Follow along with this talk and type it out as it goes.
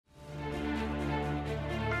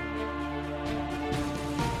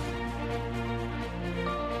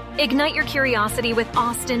Ignite your curiosity with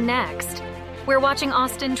Austin Next. We're watching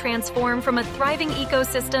Austin transform from a thriving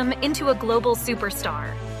ecosystem into a global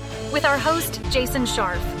superstar. With our host, Jason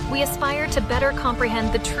Scharf, we aspire to better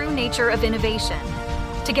comprehend the true nature of innovation.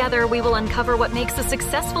 Together, we will uncover what makes a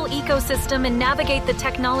successful ecosystem and navigate the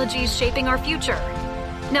technologies shaping our future.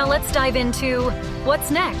 Now let's dive into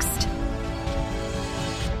what's next.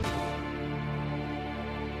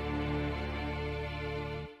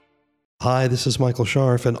 Hi, this is Michael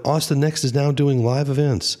Scharf, and Austin Next is now doing live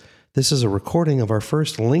events. This is a recording of our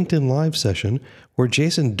first LinkedIn Live session where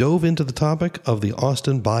Jason dove into the topic of the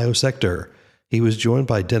Austin biosector. He was joined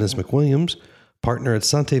by Dennis McWilliams, partner at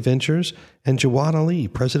Sante Ventures, and Jawad Ali,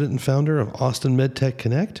 president and founder of Austin MedTech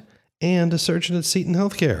Connect, and a surgeon at Seton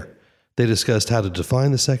Healthcare. They discussed how to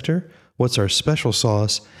define the sector, what's our special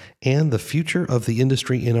sauce, and the future of the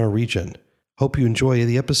industry in our region. Hope you enjoy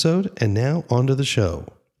the episode, and now on to the show.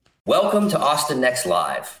 Welcome to Austin Next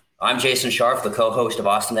Live. I'm Jason Scharf, the co-host of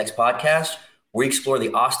Austin Next Podcast. We explore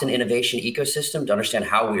the Austin innovation ecosystem to understand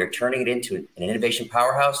how we are turning it into an innovation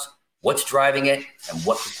powerhouse, what's driving it, and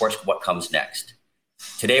of course, what comes next.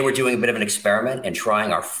 Today, we're doing a bit of an experiment and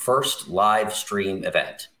trying our first live stream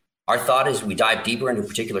event. Our thought is we dive deeper into a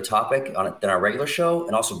particular topic than our regular show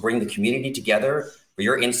and also bring the community together for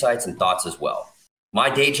your insights and thoughts as well. My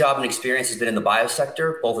day job and experience has been in the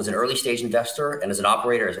biosector, both as an early stage investor and as an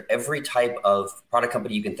operator of every type of product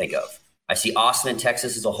company you can think of. I see Austin and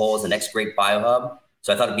Texas as a whole as the next great biohub,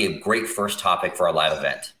 so I thought it'd be a great first topic for our live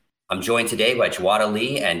event. I'm joined today by Jawad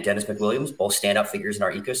Ali and Dennis McWilliams, both standout figures in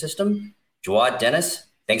our ecosystem. Jawad, Dennis,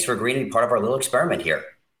 thanks for agreeing to be part of our little experiment here.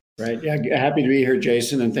 Right. Yeah. Happy to be here,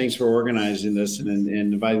 Jason. And thanks for organizing this and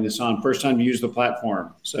inviting this on. First time to use the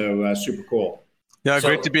platform. So super cool. Yeah.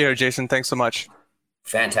 Great to be here, Jason. Thanks so much.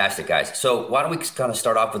 Fantastic, guys. So why don't we kind of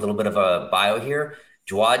start off with a little bit of a bio here?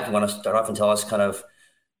 Jawad, you want to start off and tell us kind of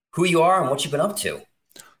who you are and what you've been up to?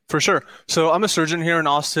 For sure. So I'm a surgeon here in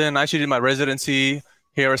Austin. I actually did my residency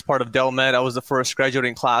here as part of DelMed. I was the first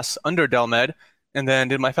graduating class under DelMed, and then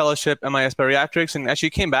did my fellowship MIS Bariatrics, and actually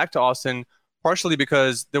came back to Austin partially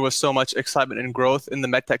because there was so much excitement and growth in the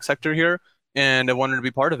medtech sector here, and I wanted to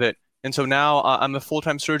be part of it. And so now I'm a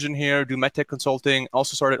full-time surgeon here, do medtech consulting,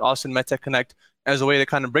 also started Austin MedTech Connect as a way to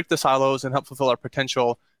kind of break the silos and help fulfill our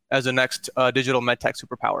potential as the next digital medtech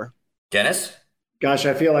superpower. Dennis? Gosh,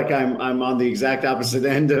 I feel like I'm on the exact opposite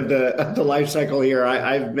end of the life cycle here.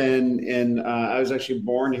 I've been in, I was actually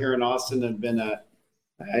born here in Austin and been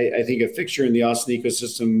I think a fixture in the Austin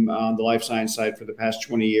ecosystem on the life science side for the past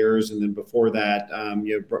 20 years. And then before that,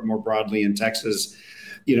 more broadly in Texas.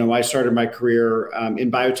 I started my career in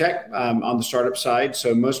biotech on the startup side.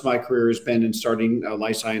 So most of my career has been in starting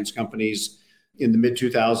life science companies. In the mid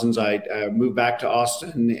 2000s, I moved back to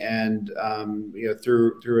Austin and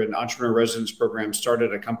through an entrepreneur residence program,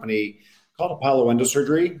 started a company called Apollo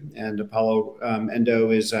Endosurgery. And Apollo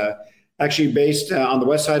Endo is actually based on the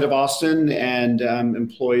west side of Austin and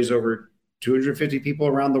employs over 250 people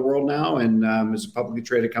around the world now, and is a publicly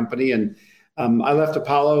traded company. And I left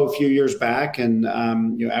Apollo a few years back, and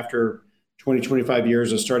after 25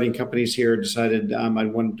 years of starting companies here, decided I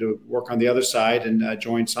wanted to work on the other side and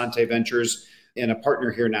joined Sante Ventures and a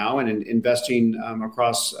partner here now and investing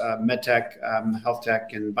across medtech, health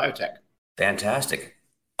tech, and biotech. Fantastic.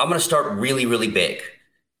 I'm going to start really, really big.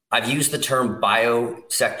 I've used the term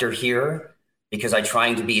biosector here because I'm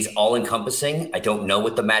trying to be as all-encompassing. I don't know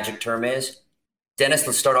what the magic term is. Dennis,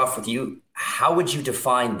 let's start off with you. How would you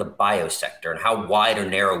define the biosector and how wide or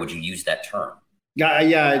narrow would you use that term?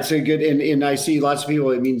 Yeah, it's a good, and I see lots of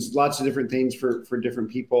people, it means lots of different things for different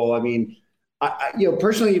people. I mean,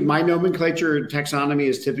 personally, my nomenclature taxonomy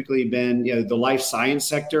has typically been, the life science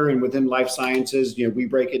sector. And within life sciences, we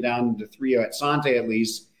break it down into three, at Sante at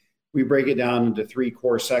least, we break it down into three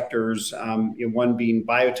core sectors. One being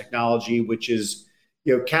biotechnology, which is,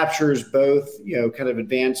 captures both, kind of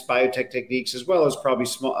advanced biotech techniques, as well as probably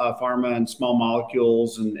small pharma and small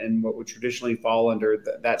molecules and what would traditionally fall under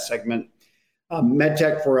that segment.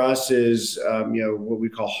 MedTech for us is, what we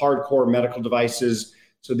call hardcore medical devices.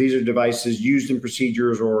 So these are devices used in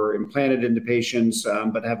procedures or implanted into patients,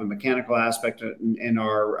 but have a mechanical aspect and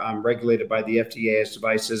are regulated by the FDA as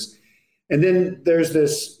devices. And then there's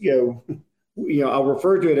this, I'll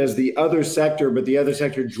refer to it as the other sector, but the other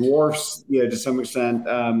sector dwarfs, to some extent,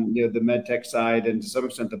 the medtech side and to some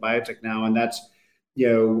extent the biotech now. And that's,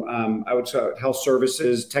 I would say health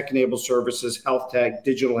services, tech-enabled services, health tech,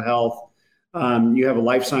 digital health. You have a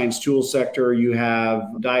life science tool sector, you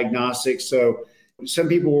have diagnostics. So some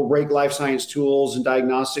people will break life science tools and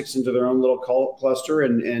diagnostics into their own little cluster,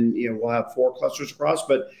 and we'll have 4 clusters across.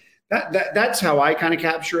 But that's how I kind of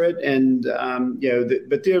capture it. And,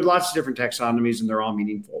 but there are lots of different taxonomies and they're all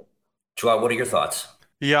meaningful. Joao, what are your thoughts?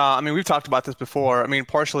 Yeah, I mean, we've talked about this before. I mean,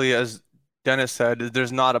 partially, as Dennis said,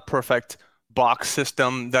 there's not a perfect box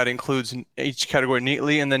system that includes each category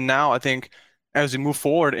neatly. And then now I think as we move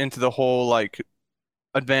forward into the whole like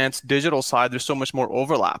advanced digital side, there's so much more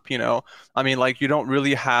overlap, I mean, like you don't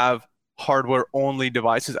really have hardware only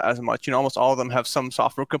devices as much. Almost all of them have some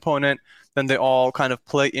software component, then they all kind of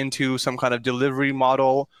play into some kind of delivery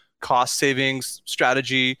model, cost savings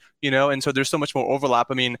strategy, and so there's so much more overlap.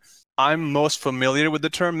 I mean, I'm most familiar with the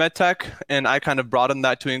term medtech, and I kind of broadened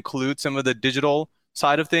that to include some of the digital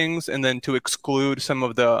side of things and then to exclude some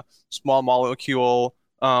of the small molecule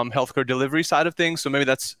healthcare delivery side of things. So maybe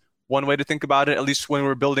that's one way to think about it. At least when we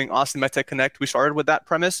were building Austin MedTech Connect, we started with that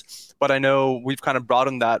premise, but I know we've kind of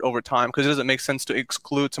broadened that over time because it doesn't make sense to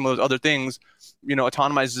exclude some of those other things.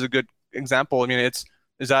 Autonomize is a good example. I mean,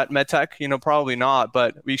 is that medtech? Probably not,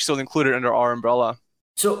 but we still include it under our umbrella.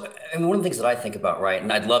 So, I mean, one of the things that I think about, right,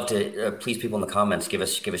 and I'd love to please people in the comments give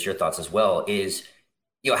us your thoughts as well, is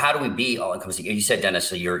how do we be all encompassing? You said, Dennis,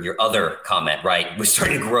 so your other comment, right, was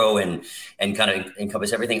starting to grow and kind of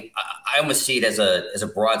encompass everything. I almost see it as a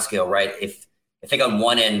broad scale, right? If I think on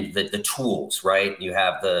one end, the tools, right, you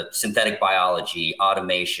have the synthetic biology,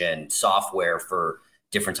 automation, software for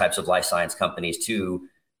different types of life science companies, to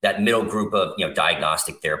that middle group of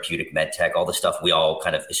diagnostic, therapeutic, med tech, all the stuff we all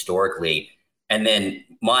kind of historically. And then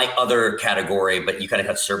my other category, but you kind of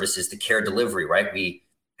have services, the care delivery, right? We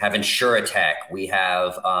have InsurTech. We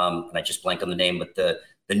have, and I just blanked on the name, but the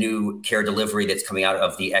new care delivery that's coming out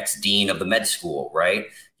of the ex-dean of the med school, right?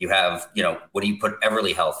 You have, what do you put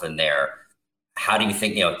Everly Health in there? How do you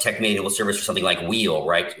think, tech-enabled service for something like Wheel,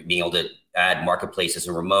 right? Being able to add marketplaces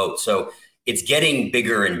and remote. So it's getting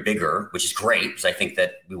bigger and bigger, which is great because I think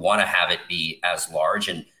that we want to have it be as large,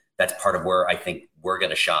 and that's part of where I think we're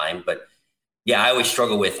going to shine. But yeah, I always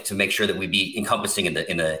struggle to make sure that we be encompassing in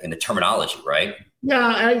the terminology, right? Yeah,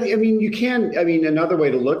 I mean, you can. I mean, another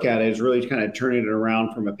way to look at it is really kind of turning it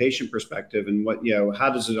around from a patient perspective, and what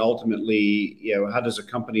how does it ultimately, how does a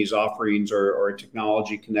company's offerings or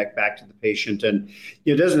technology connect back to the patient? And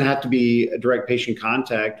it doesn't have to be a direct patient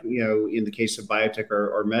contact. In the case of biotech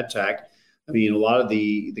or medtech, I mean, a lot of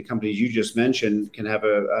the companies you just mentioned can have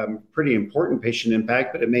a pretty important patient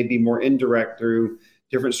impact, but it may be more indirect through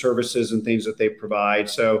different services and things that they provide.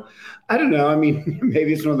 So I don't know. I mean,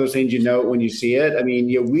 maybe it's one of those things when you see it. I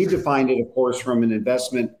mean, we defined it, of course, from an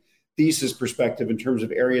investment thesis perspective in terms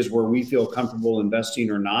of areas where we feel comfortable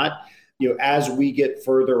investing or not. As we get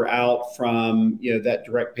further out from that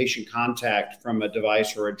direct patient contact from a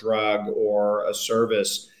device or a drug or a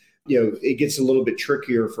service, it gets a little bit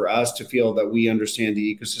trickier for us to feel that we understand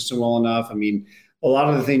the ecosystem well enough. I mean, a lot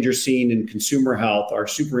of the things you're seeing in consumer health are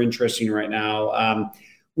super interesting right now.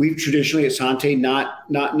 We've traditionally at Sante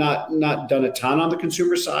not done a ton on the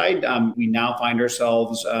consumer side. We now find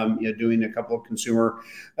ourselves doing a couple of consumer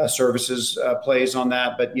services plays on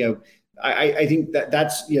that. But I think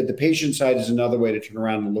that's the patient side is another way to turn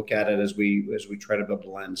around and look at it as we try to build a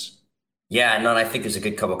lens. Yeah, no, and I think there's a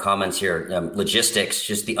good couple of comments here. Logistics,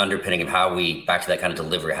 just the underpinning of how back to that kind of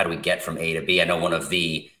delivery, how do we get from A to B? I know one of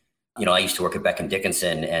the I used to work at Becton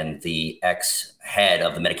Dickinson, and the ex-head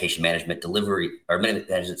of the medication management delivery or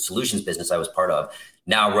management solutions business I was part of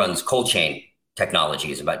now runs cold chain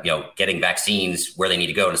technologies about, getting vaccines where they need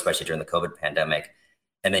to go, and especially during the COVID pandemic.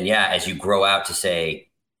 And then, as you grow out to say,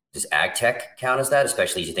 does ag tech count as that?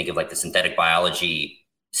 Especially as you think of like the synthetic biology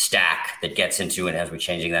stack that gets into it as we're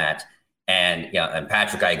changing that. And and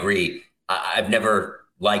Patrick, I agree. I've never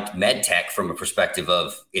liked med tech from a perspective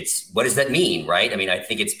of what does that mean, right? I mean, I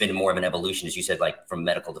think it's been more of an evolution, as you said, like from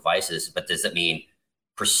medical devices, but does that mean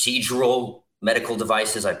procedural medical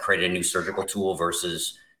devices? I've created a new surgical tool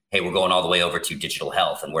versus, hey, we're going all the way over to digital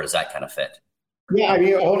health, and where does that kind of fit? Yeah, I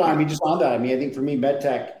mean, hold on. I mean, just on that, I mean, I think for me, med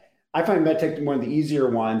tech, I find med tech one of the easier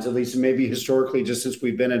ones, at least maybe historically, just since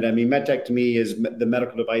we've been in it. I mean, med tech to me is the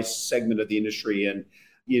medical device segment of the industry. And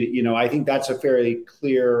I think that's a fairly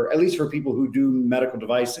clear, at least for people who do medical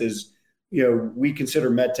devices, we consider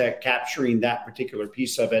medtech capturing that particular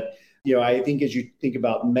piece of it. I think as you think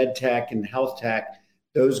about medtech and health tech,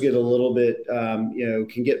 those get a little bit,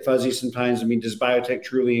 can get fuzzy sometimes. I mean, does biotech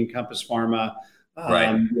truly encompass pharma?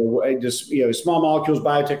 Right. Just, small molecules,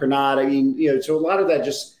 biotech or not? I mean, so a lot of that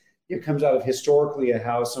just comes out of historically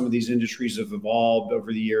how some of these industries have evolved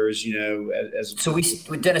over the years, So we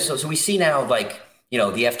see now, like, the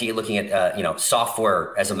FDA looking at,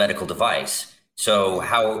 software as a medical device. So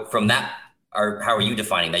how are you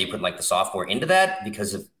defining that? You put like the software into that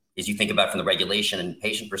because of, as you think about from the regulation and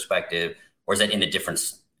patient perspective, or is that in a different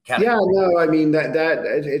category? Yeah, no, I mean that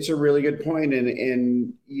it's a really good point,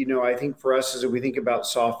 and I think for us as we think about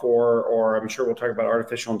software, or I'm sure we'll talk about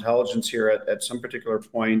artificial intelligence here at some particular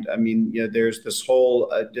point. I mean, there's this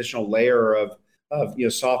whole additional layer of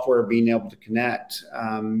software being able to connect.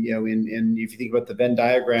 And if you think about the Venn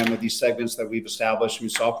diagram of these segments that we've established, I mean,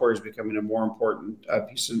 software is becoming a more important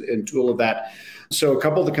piece and tool of that. So a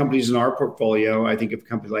couple of the companies in our portfolio, I think of a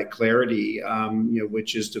company like Clarity,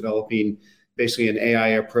 which is developing basically an AI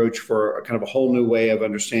approach for a kind of a whole new way of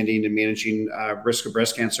understanding and managing risk of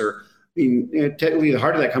breast cancer. I mean, technically, the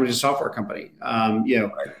heart of that company is a software company.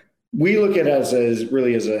 We look at it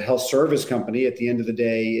as a health service company. At the end of the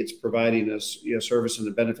day, it's providing us service and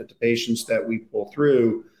a benefit to patients that we pull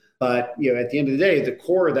through. But at the end of the day, the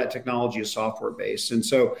core of that technology is software based. And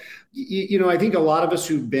so, I think a lot of us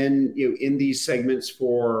who've been in these segments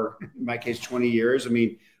for, in my case, 20 years. I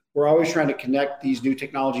mean, we're always trying to connect these new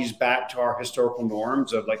technologies back to our historical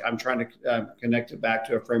norms of I'm trying to connect it back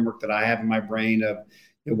to a framework that I have in my brain of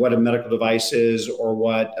what a medical device is or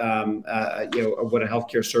what a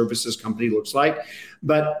healthcare services company looks like.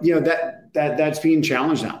 But that's being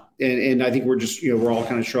challenged now, and I think we're just we're all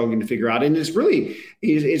kind of struggling to figure out. And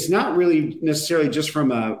it's not really necessarily just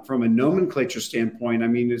from a nomenclature standpoint. I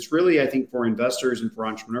mean, it's really, I think, for investors and for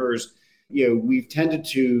entrepreneurs. We've tended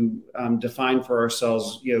to define for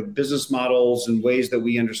ourselves, business models and ways that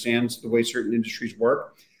we understand the way certain industries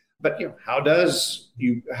work. But how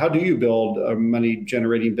do you build a money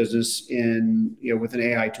generating business with an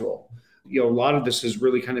AI tool? A lot of this is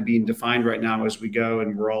really kind of being defined right now as we go,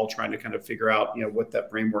 and we're all trying to kind of figure out what that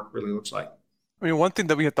framework really looks like. I mean, one thing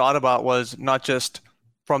that we had thought about was not just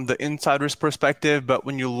from the insider's perspective, but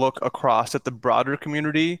when you look across at the broader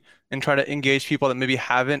community and try to engage people that maybe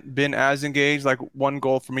haven't been as engaged. Like one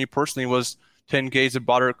goal for me personally was to engage the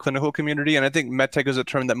broader clinical community. And I think medtech is a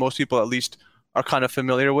term that most people at least are kind of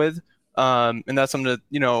familiar with. And that's something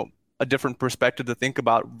that, a different perspective to think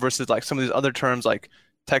about versus like some of these other terms like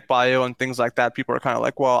tech bio and things like that. People are kind of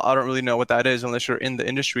like, well, I don't really know what that is unless you're in the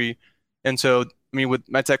industry. And so, I mean, with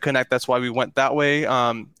MedTech Connect, that's why we went that way.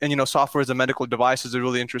 And, software as a medical device is a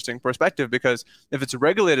really interesting perspective because if it's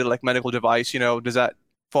regulated like medical device, does that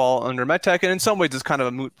fall under MedTech? And in some ways, it's kind of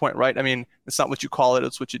a moot point, right? I mean, it's not what you call it,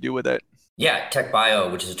 it's what you do with it. Yeah, tech bio,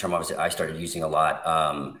 which is a term obviously I started using a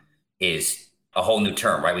lot, is a whole new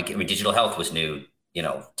term, right? Digital health was new,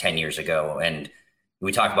 10 years ago. And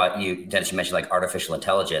we talk about, Dennis, you mentioned like artificial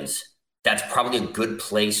intelligence. That's probably a good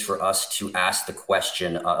place for us to ask the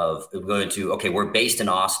question of we're based in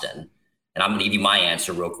Austin, and I'm going to give you my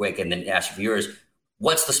answer real quick and then ask your viewers,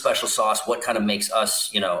 what's the special sauce? What kind of makes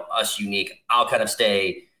us, us unique? I'll kind of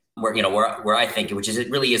stay where I think, which is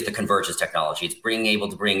it really is the convergence technology. It's able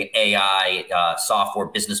to bring AI, software,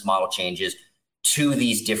 business model changes to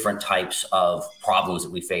these different types of problems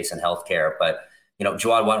that we face in healthcare. But,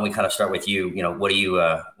 Jawad, why don't we kind of start with you? What do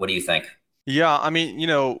you think? Yeah, I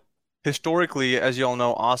mean, historically, as you all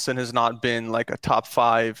know, Austin has not been like a top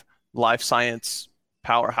 5 life science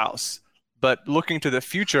powerhouse. But looking to the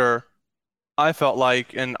future, I felt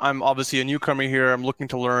like, and I'm obviously a newcomer here, I'm looking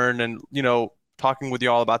to learn, and, talking with you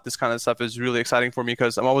all about this kind of stuff is really exciting for me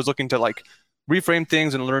because I'm always looking to like reframe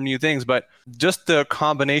things and learn new things. But just the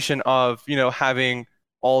combination of, having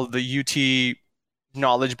all the UT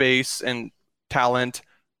knowledge base and talent,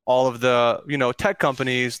 all of the, tech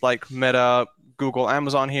companies like Meta, Google,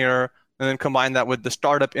 Amazon here, and then combine that with the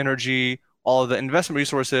startup energy, all of the investment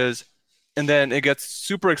resources. And then it gets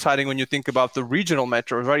super exciting when you think about the regional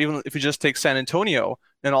metros, right? Even if you just take San Antonio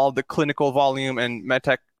and all the clinical volume and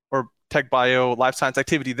medtech or tech bio, life science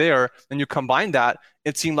activity there, and you combine that,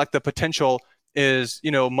 it seemed like the potential is,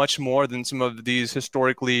 much more than some of these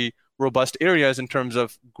historically robust areas in terms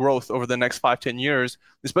of growth over the next 5-10 years,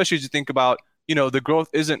 especially as you think about, the growth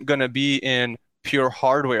isn't going to be in pure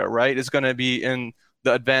hardware, right? It's going to be in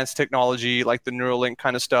the advanced technology, like the Neuralink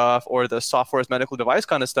kind of stuff or the software as medical device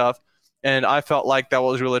kind of stuff. And I felt like that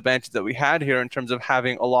was a real advantage that we had here in terms of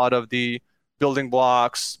having a lot of the building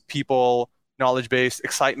blocks, people, knowledge-based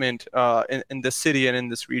excitement in this city and in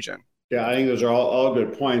this region. Yeah, I think those are all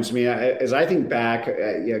good points. I mean, as I think back,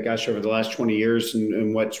 over the last 20 years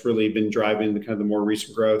and what's really been driving the kind of the more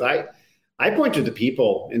recent growth, I point to the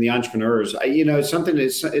people and the entrepreneurs. It's something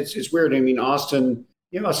it's weird. I mean, Austin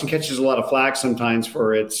catches a lot of flack sometimes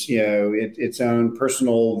for its own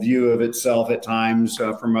personal view of itself at times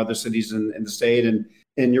from other cities in the state.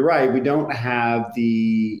 And you're right, we don't have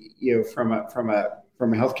the from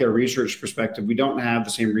a healthcare research perspective, we don't have the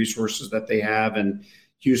same resources that they have in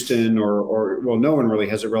Houston or no one really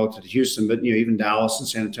has it relative to Houston, but even Dallas and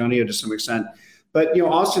San Antonio to some extent. But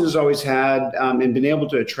Austin has always had and been able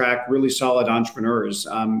to attract really solid entrepreneurs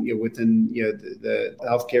within the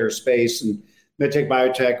healthcare space and medtech,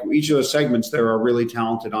 biotech. Each of those segments, there are really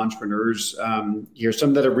talented entrepreneurs here.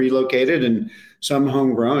 Some that have relocated and some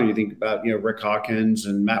homegrown. You think about Rick Hawkins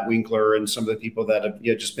and Matt Winkler and some of the people that have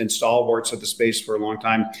just been stalwarts of the space for a long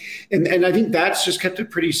time. And I think that's just kept a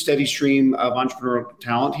pretty steady stream of entrepreneurial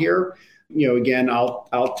talent here. Again,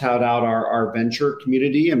 I'll tout out our venture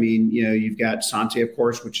community. I mean, you've got Sante, of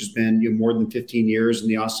course, which has been more than 15 years in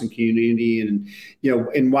the Austin community. And,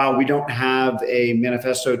 and while we don't have a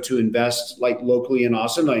manifesto to invest like locally in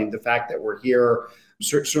Austin, I mean, the fact that we're here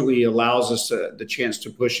certainly allows us the chance to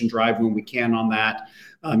push and drive when we can on that.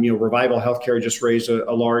 Revival Healthcare just raised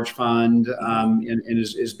a large fund and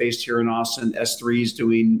is based here in Austin. S3 is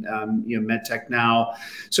doing MedTech now.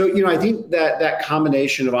 So I think that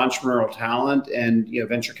combination of entrepreneurial talent and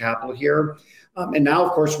venture capital here, and now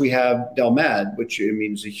of course we have DelMed, which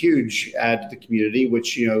is a huge add to the community,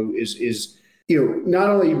 which is not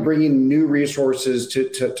only bringing new resources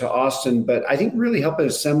to Austin, but I think really helping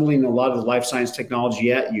assembling a lot of the life science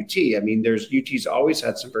technology at UT. I mean, UT's always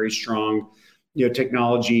had some very strong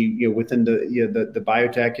technology, within the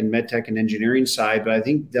biotech and medtech and engineering side. But I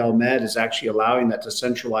think DelMed is actually allowing that to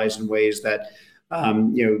centralize in ways that,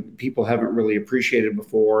 people haven't really appreciated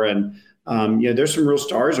before. And, there's some real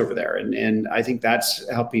stars over there. And I think that's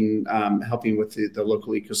helping with the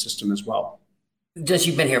local ecosystem as well. Jess,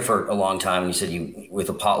 you've been here for a long time. You said you with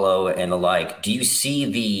Apollo and the like. Do you see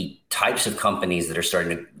the types of companies that are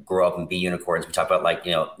starting to grow up and be unicorns? We talk about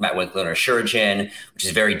Matt Winkler and Asuragen, which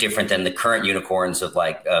is very different than the current unicorns of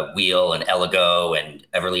Wheel and Elligo and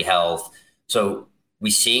Everly Health. So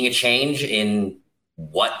we seeing a change in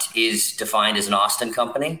what is defined as an Austin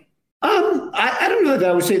company? I don't know that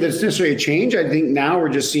I would say that it's necessarily a change. I think now we're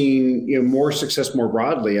just seeing more success more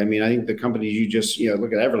broadly. I mean, I think the companies you just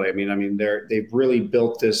look at Everly. I mean, they've really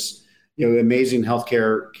built this amazing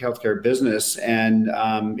healthcare business and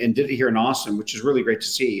did it here in Austin, which is really great to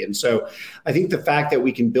see. And so I think the fact that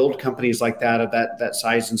we can build companies like that of that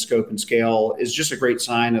size and scope and scale is just a great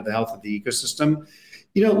sign of the health of the ecosystem.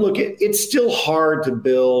 Look, it's still hard to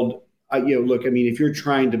build. If you're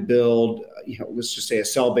trying to build, let's just say a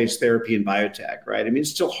cell-based therapy in biotech, right? I mean, it's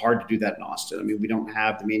still hard to do that in Austin. I mean, we don't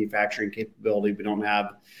have the manufacturing capability. We don't have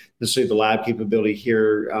necessarily the lab capability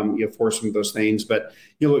here, for some of those things. But,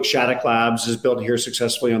 look, Shattuck Labs is built here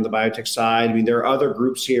successfully on the biotech side. I mean, there are other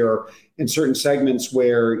groups here in certain segments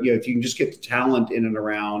where, if you can just get the talent in and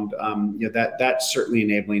around, that's certainly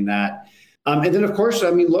enabling that. And then, of course,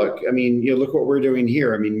 look what we're doing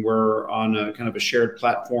here. I mean, we're on a kind of a shared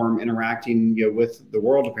platform interacting, with the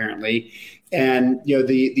world, apparently. And,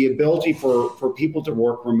 the ability for people to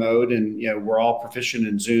work remote and, we're all proficient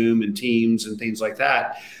in Zoom and Teams and things like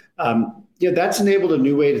that. That's enabled a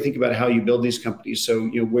new way to think about how you build these companies. So,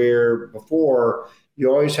 where before you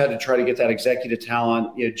always had to try to get that executive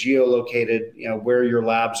talent, geolocated, where your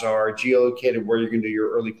labs are, geolocated where you're going to do your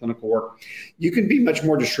early clinical work. You can be much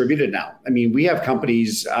more distributed now. I mean, we have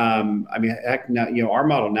companies. Heck, now, our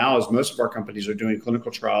model now is most of our companies are doing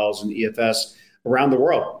clinical trials and EFS around the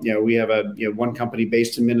world. We have one company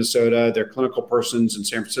based in Minnesota. They're clinical persons in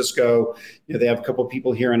San Francisco. They have a couple of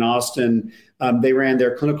people here in Austin. They ran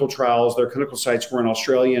their clinical trials. Their clinical sites were in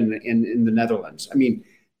Australia and in the Netherlands. I mean.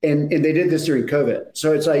 And they did this during COVID.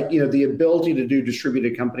 So it's the ability to do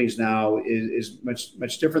distributed companies now is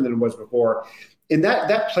much different than it was before. And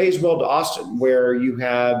that plays well to Austin, where you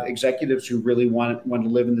have executives who really want to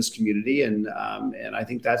live in this community. And I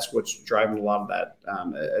think that's what's driving a lot of that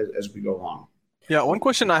as we go along. Yeah, one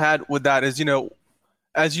question I had with that is,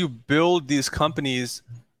 as you build these companies,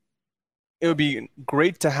 it would be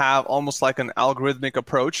great to have almost like an algorithmic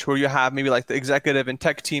approach where you have maybe like the executive and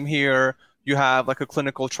tech team here. You have like a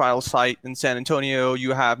clinical trial site in San Antonio,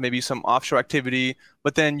 you have maybe some offshore activity,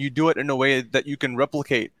 but then you do it in a way that you can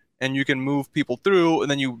replicate and you can move people through, and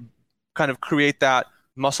then you kind of create that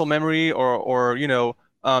muscle memory or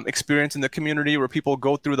experience in the community where people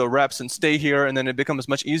go through the reps and stay here, and then it becomes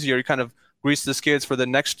much easier. You kind of grease the skids for the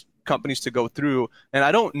next companies to go through. And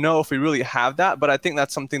I don't know if we really have that, but I think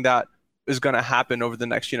that's something that is going to happen over the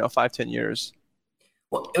next 5-10 years.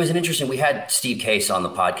 Well, it was we had Steve Case on the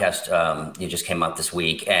podcast. He just came out this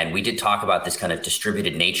week, and we did talk about this kind of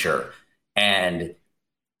distributed nature. And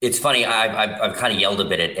it's funny, I've kind of yelled a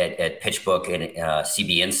bit at PitchBook and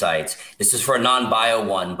CB Insights. This is for a non-bio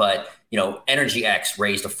one, but EnergyX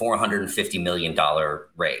raised a $450 million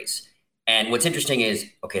raise. And what's interesting is,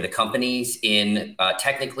 the company's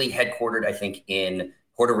technically headquartered, I think, in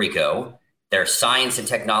Puerto Rico. Their science and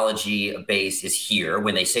technology base is here.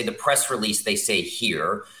 When they say the press release, they say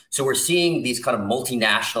here. So we're seeing these kind of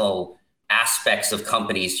multinational aspects of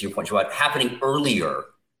companies, to your point, Jawad, happening earlier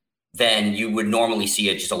than you would normally see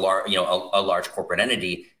it, just a large corporate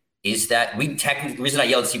entity. Is that the reason I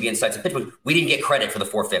yelled at CB Insights and pitch was we didn't get credit for the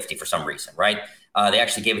 450 for some reason, right? They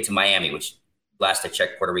actually gave it to Miami, which last I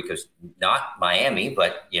checked, Puerto Rico's not Miami,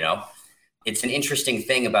 but it's an interesting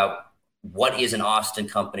thing about what is an Austin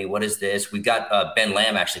company? What is this? We've got Ben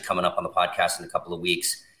Lamb actually coming up on the podcast in a couple of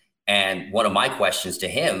weeks. And one of my questions to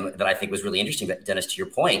him that I think was really interesting, Dennis, to your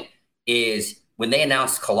point, is when they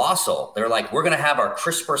announced Colossal, they're like, we're going to have our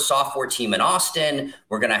CRISPR software team in Austin.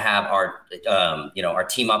 We're going to have our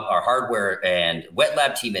team up, our hardware and wet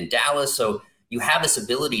lab team in Dallas. So you have this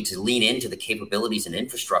ability to lean into the capabilities and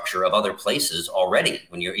infrastructure of other places already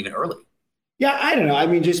when you're even early. Yeah, I don't know. I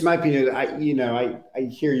mean, just my opinion. I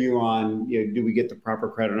hear you on, do we get the proper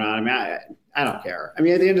credit or not? I mean, I don't care. I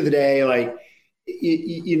mean, at the end of the day, like,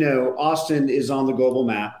 Austin is on the global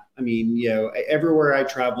map. I mean, everywhere I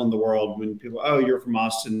travel in the world, when people, oh, you're from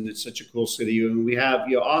Austin, it's such a cool city. And we have,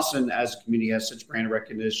 Austin as a community has such brand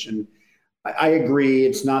recognition. I agree.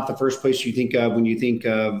 It's not the first place you think of when you think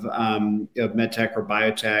of medtech or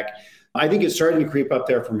biotech. I think it's starting to creep up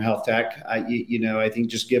there from health tech. I think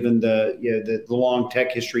just given the long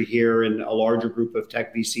tech history here and a larger group of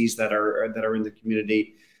tech VCs that are in the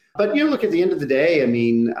community. But look, at the end of the day, I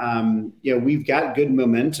mean, we've got good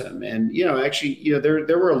momentum, and actually,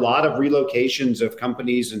 there were a lot of relocations of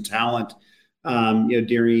companies and talent,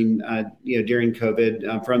 during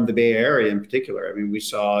COVID from the Bay Area in particular. I mean, we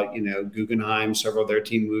saw Guggenheim, several of their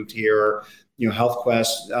team moved here.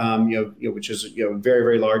 HealthQuest, which is a very,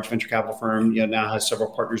 very large venture capital firm, now has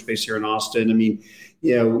several partners based here in Austin. I mean,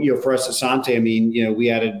 for us at Sante, I mean,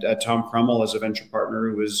 we added Tom Crummell as a venture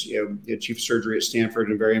partner who was, chief of surgery at Stanford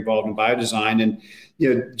and very involved in biodesign. And,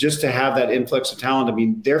 just to have that influx of talent, I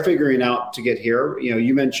mean, they're figuring out to get here.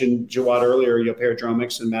 You mentioned Jawad earlier,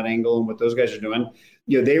 Paradromics and Matt Engel and what those guys are doing.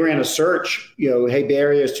 They ran a search, hey, Bay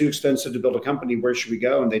Area is too expensive to build a company. Where should we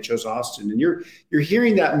go? And they chose Austin. And you're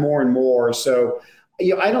hearing that more and more. So,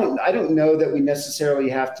 I don't know that we necessarily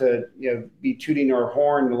have to, be tooting our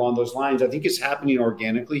horn along those lines. I think it's happening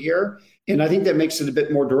organically here. And I think that makes it a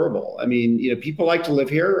bit more durable. I mean, people like to live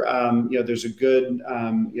here. There's a good,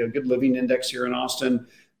 good living index here in Austin.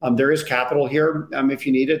 There is capital here if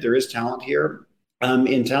you need it. There is talent here,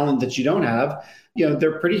 and talent that you don't have.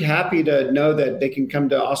 They're pretty happy to know that they can come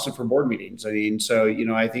to Austin for board meetings. I mean, so,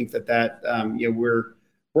 I think that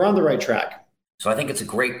we're on the right track. So I think it's a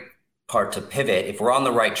great part to pivot. If we're on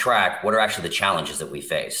the right track, what are actually the challenges that we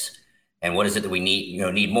face? And what is it that we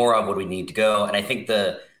need more of? What do we need to go? And I think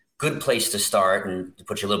the good place to start, and to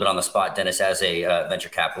put you a little bit on the spot, Dennis, as a venture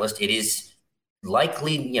capitalist, it is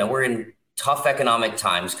likely, we're in tough economic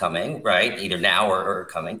times coming, right? Either now or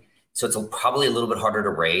coming. So it's probably a little bit harder to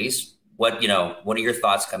raise. What are your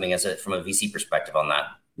thoughts coming from a VC perspective on that?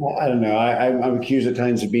 Well, I don't know. I'm accused at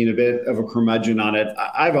times of being a bit of a curmudgeon on it.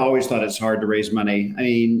 I've always thought it's hard to raise money. I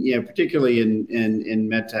mean, particularly in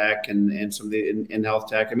medtech and some of the in health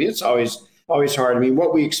tech. I mean, it's always hard. I mean,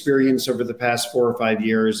 what we experienced over the past 4 or 5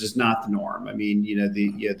 years is not the norm. I mean,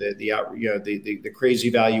 the crazy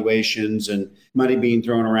valuations and money being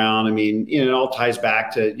thrown around. I mean, it all ties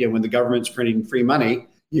back to when the government's printing free money.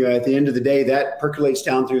 At the end of the day, that percolates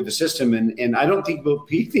down through the system. And I don't think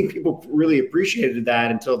people really appreciated that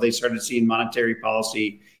until they started seeing monetary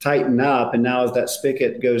policy tighten up. And now as that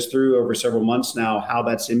spigot goes through over several months now, how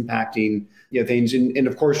that's impacting things. And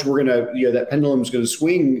of course, we're going to, that pendulum is going to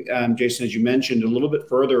swing, Jason, as you mentioned, a little bit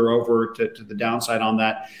further over to the downside on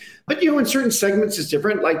that. But, in certain segments it's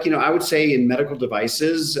different. Like, I would say in medical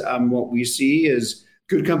devices, what we see is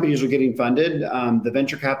good companies are getting funded. The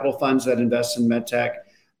venture capital funds that invest in medtech,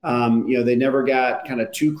 they never got kind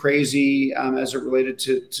of too crazy as it related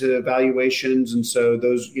to valuations. And so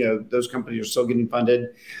those companies are still getting funded.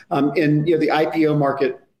 And the IPO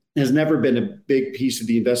market has never been a big piece of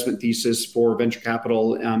the investment thesis for venture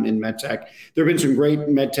capital in medtech. There have been some great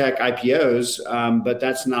medtech IPOs, but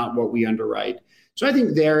that's not what we underwrite. So I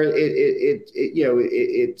think there it's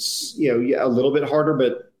a little bit harder,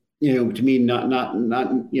 but to me not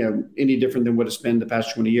any different than what it's been the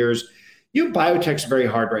past 20 years. Biotech's very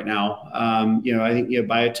hard right now. I think,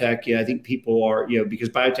 biotech, I think people are, because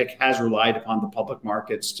biotech has relied upon the public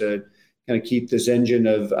markets to kind of keep this engine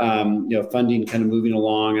of, funding kind of moving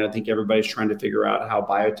along. And I think everybody's trying to figure out how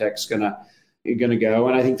biotech's going to go.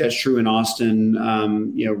 And I think that's true in Austin,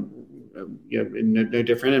 no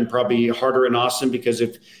different, and probably harder in Austin, because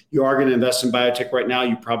if you are going to invest in biotech right now,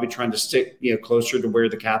 you're probably trying to stick closer to where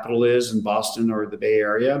the capital is in Boston or the Bay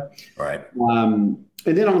Area. Right. And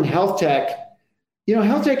then on health tech,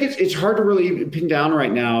 it's hard to really pin down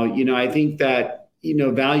right now. I think that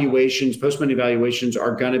valuations, post-money valuations,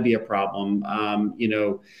 are going to be a problem.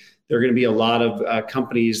 There are going to be a lot of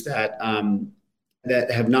companies that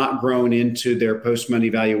have not grown into their post-money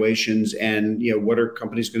valuations, and what are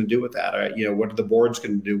companies going to do with that? What are the boards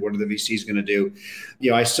going to do? What are the VCs going to do?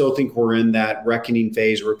 I still think we're in that reckoning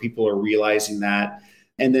phase where people are realizing that.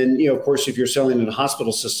 And then, of course, if you're selling in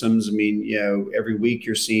hospital systems, every week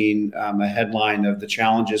you're seeing a headline of the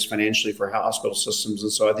challenges financially for hospital systems.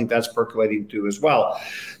 And so I think that's percolating too as well.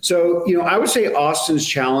 So, I would say Austin's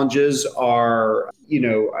challenges are,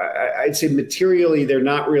 I'd say materially, they're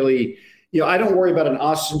not really, I don't worry about an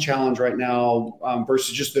Austin challenge right now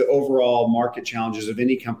versus just the overall market challenges of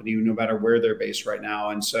any company, no matter where they're based right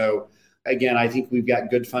now. And so, again, I think we've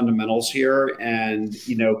got good fundamentals here, and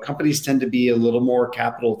companies tend to be a little more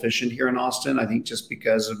capital efficient here in Austin, I think, just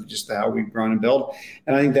because of just how we've grown and built.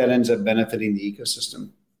 And I think that ends up benefiting the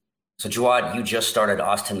ecosystem. So Jawad, you just started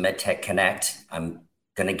Austin MedTech Connect. I'm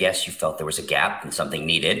going to guess you felt there was a gap and something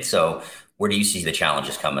needed. So where do you see the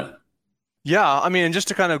challenges coming? Yeah, and just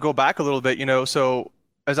to kind of go back a little bit, so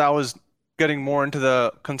as I was getting more into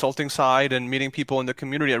the consulting side and meeting people in the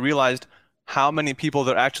community, I realized how many people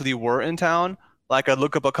there actually were in town. Like, I'd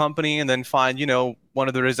look up a company and then find, one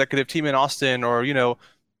of their executive team in Austin, or,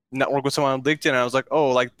 network with someone on LinkedIn. And I was like, oh,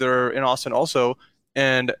 like they're in Austin also.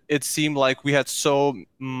 And it seemed like we had so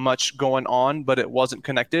much going on, but it wasn't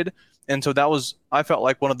connected. And so I felt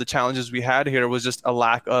like one of the challenges we had here was just a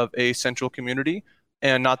lack of a central community.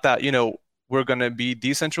 And not that, we're going to be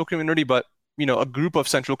the central community, but a group of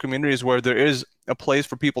central communities where there is a place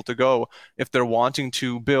for people to go if they're wanting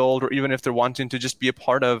to build, or even if they're wanting to just be a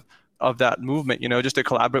part of that movement, just to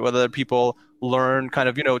collaborate with other people, learn, kind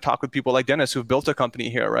of, talk with people like Dennis who've built a company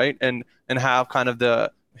here, right? And have kind of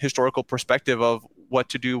the historical perspective of what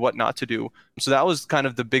to do, what not to do. So that was kind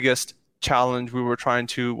of the biggest challenge we were trying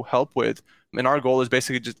to help with. And our goal is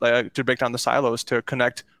basically just to break down the silos, to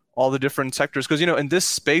connect all the different sectors, because in this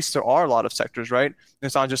space there are a lot of sectors, right?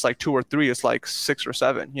 It's not just like 2 or 3, it's like 6 or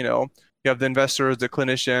 7. You have the investors, the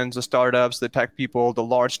clinicians, the startups, the tech people, the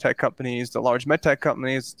large tech companies, the large med tech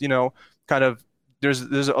companies. Kind of there's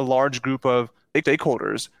a large group of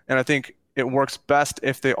stakeholders, and I think it works best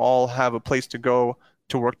if they all have a place to go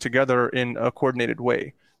to work together in a coordinated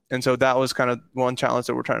way. And so that was kind of one challenge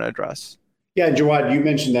that we're trying to address. Yeah, Jawad, you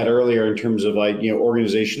mentioned that earlier in terms of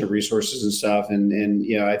organization of resources and stuff. And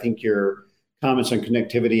I think your comments on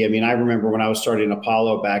connectivity. I remember when I was starting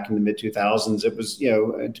Apollo back in the mid 2000s, it was,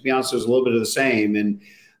 to be honest, it was a little bit of the same. And,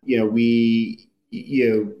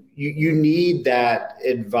 you need that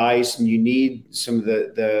advice, and you need some of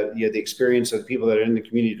the experience of the people that are in the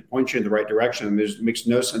community to point you in the right direction. It makes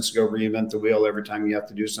no sense to go reinvent the wheel every time you have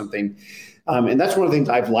to do something. And that's one of the things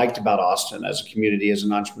I've liked about Austin as a community, as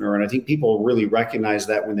an entrepreneur. And I think people really recognize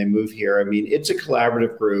that when they move here. It's a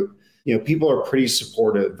collaborative group. People are pretty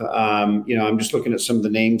supportive. I'm just looking at some of the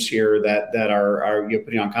names here that are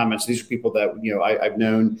putting on comments. These are people that I've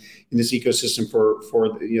known in this ecosystem for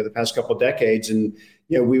the past couple of decades, and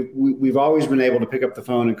we've always been able to pick up the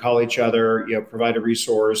phone and call each other, provide a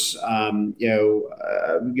resource,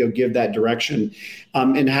 give that direction,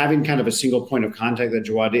 and having kind of a single point of contact that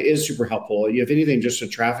Jawad is super helpful. If anything, just a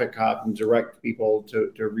traffic cop and direct people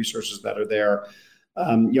to resources that are there.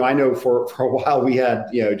 I know for a while we had,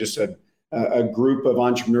 just a group of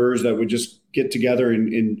entrepreneurs that would just get together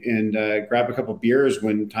and grab a couple of beers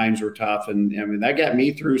when times were tough. And that got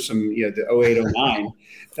me through some, the 08, 09,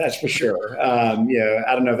 that's for sure. I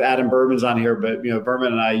don't know if Adam Berman's on here, but,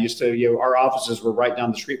 Berman and I used to, our offices were right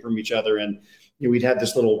down the street from each other. And we'd have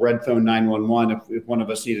this little red phone 911 if one of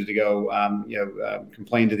us needed to go,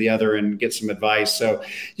 complain to the other and get some advice. So,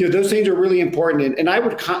 those things are really important. And I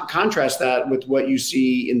would contrast that with what you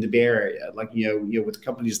see in the Bay Area, like, with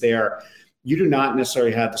companies there. You do not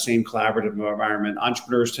necessarily have the same collaborative environment.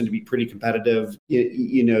 Entrepreneurs tend to be pretty competitive.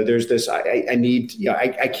 There's this,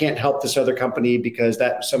 I can't help this other company because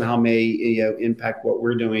that somehow may, impact what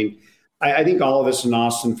we're doing. I think all of us in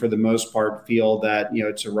Austin, for the most part, feel that,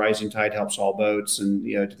 it's a rising tide helps all boats. And,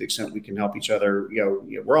 to the extent we can help each other,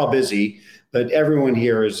 we're all busy, but everyone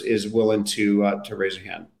here is willing to raise a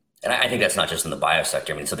hand. And I think that's not just in the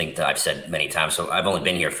biosector. Something that I've said many times. So I've only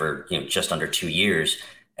been here for, just under 2 years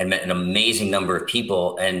and met an amazing number of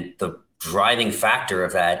people. And the driving factor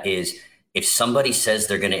of that is if somebody says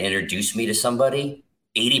they're going to introduce me to somebody,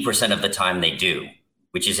 80% of the time they do.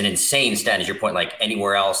 which is an insane stat, as your point, like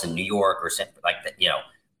anywhere else in New York or like,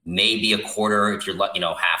 maybe a quarter, if you're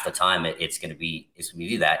half the time it's going to be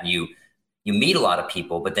that. And you meet a lot of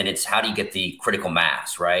people, but then it's how do you get the critical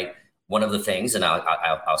mass, right? One of the things, and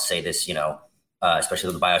I'll say this, especially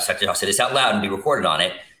with the biosector, I'll say this out loud and be recorded on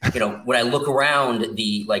it. When I look around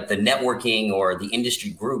the networking or the industry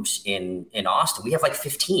groups in Austin, we have like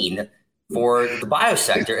 15 for the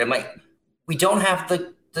biosector, and we don't have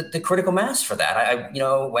the critical mass for that.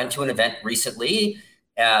 I went to an event recently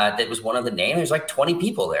that was one of the names. There's like 20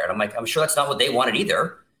 people there, and I'm sure that's not what they wanted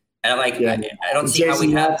either. And I'm like, I don't see how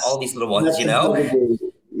we have all these little ones,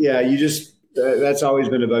 Yeah, you just. That's always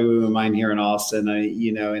been a bugaboo of mine here in Austin.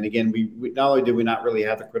 And again, we not only did we not really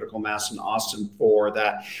have the critical mass in Austin for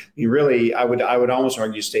that, I would almost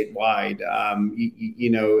argue statewide.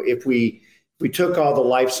 If we took all the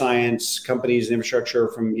life science companies and infrastructure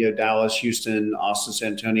from Dallas, Houston, Austin,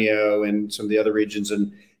 San Antonio, and some of the other regions,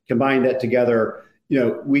 and combined that together,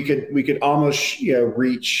 we could almost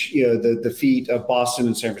reach the feat of Boston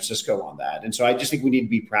and San Francisco on that. And so I just think we need to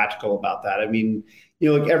be practical about that. I mean,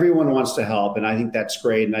 everyone wants to help, and I think that's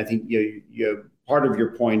great. And I think part of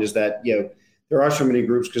your point is that there are so many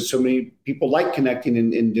groups because so many people like connecting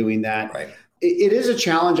and doing that. Right. It is a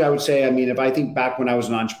challenge, I would say. I mean, if I think back when I was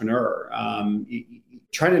an entrepreneur,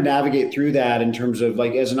 trying to navigate through that in terms of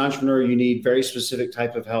as an entrepreneur, you need very specific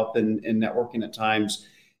type of help in networking at times,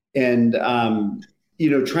 and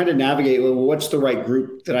trying to navigate, what's the right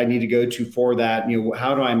group that I need to go to for that?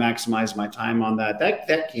 How do I maximize my time on that?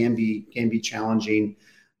 That can be challenging,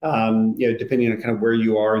 depending on kind of where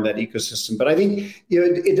you are in that ecosystem. But I think,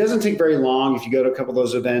 it doesn't take very long if you go to a couple of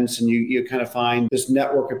those events and you kind of find this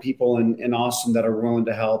network of people in Austin that are willing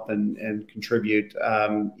to help and contribute,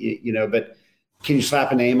 but can you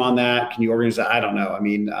slap a name on that? Can you organize that? I don't know. I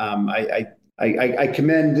mean, I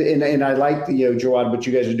commend and I like Jawad, what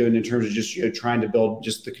you guys are doing in terms of just trying to build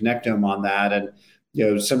just the connectome on that.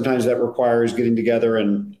 And sometimes that requires getting together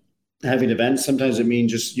and having events. Sometimes it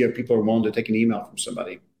means just people are willing to take an email from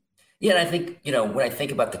somebody. Yeah, and I think when I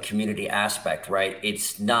think about the community aspect, right?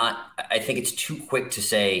 It's not. I think it's too quick to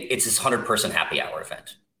say it's this 100-person happy hour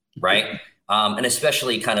event, right? And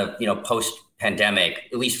especially kind of post pandemic,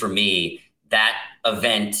 at least for me, that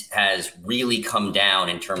event has really come down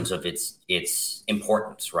in terms of its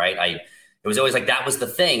importance, right? It was always like that was the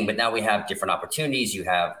thing, but now we have different opportunities. You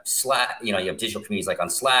have Slack, you have digital communities like on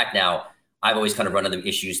Slack. Now, I've always kind of run into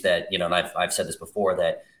issues that, and I've said this before,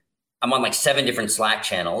 that I'm on like 7 different Slack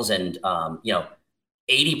channels, and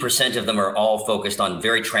 80% of them are all focused on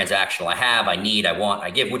very transactional. I have, I need, I want, I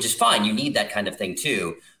give, which is fine. You need that kind of thing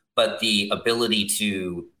too. But the ability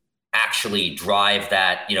to actually drive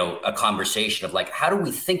that, a conversation of like, how do we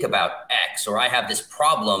think about X? Or I have this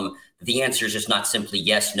problem. The answer is just not simply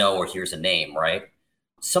yes, no, or here's a name, right?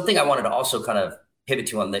 Something I wanted to also kind of pivot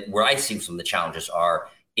to on where I see some of the challenges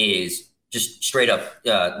is just straight up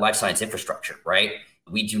life science infrastructure, right?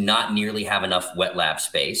 We do not nearly have enough wet lab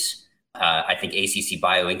space. I think ACC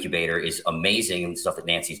Bioincubator is amazing and stuff that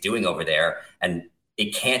Nancy's doing over there. And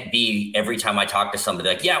it can't be every time I talk to somebody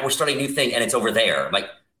like, yeah, we're starting a new thing and it's over there. I'm like,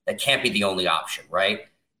 that can't be the only option, right?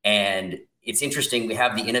 And it's interesting. We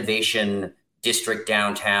have the Innovation District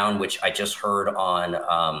downtown, which I just heard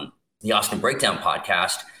on the Austin Breakdown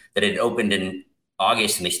podcast, that it opened in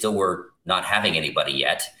August and they still were not having anybody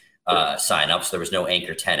yet sign up. So there was no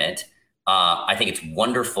anchor tenant. I think it's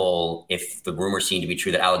wonderful if the rumors seem to be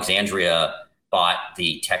true that Alexandria bought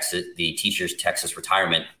the Teachers Texas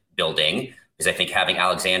Retirement Building, because I think having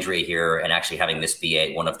Alexandria here and actually having this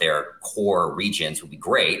be one of their core regions would be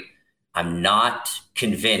great. I'm not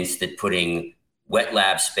convinced that putting wet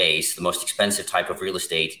lab space, the most expensive type of real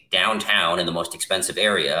estate, downtown in the most expensive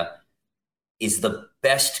area is the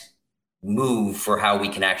best move for how we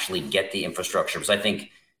can actually get the infrastructure. Because I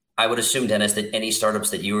think I would assume, Dennis, that any startups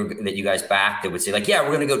that you guys back that would say like, yeah,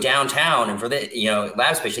 we're going to go downtown and for the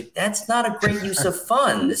lab space, like, that's not a great use of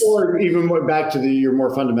funds. Or even more back to your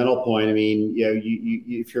more fundamental point. I mean, you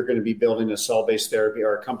if you're going to be building a cell-based therapy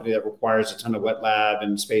or a company that requires a ton of wet lab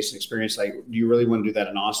and space and experience, like, do you really want to do that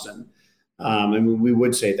in Austin? And we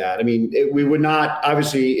would say that. I mean, we would not,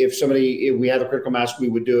 obviously, if we had a critical mass, we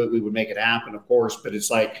would do it. We would make it happen, of course. But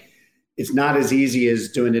it's like, it's not as easy as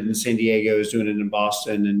doing it in San Diego, as doing it in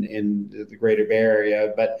Boston and in the greater Bay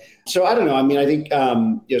Area. But so I don't know. I mean, I think,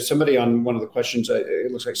 somebody on one of the questions,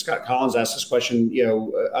 it looks like Scott Collins asked this question,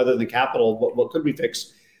 other than capital, what could we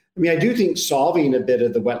fix? I mean, I do think solving a bit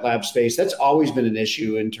of the wet lab space, that's always been an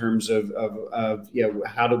issue in terms of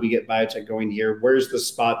how do we get biotech going here? Where's the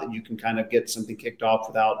spot that you can kind of get something kicked off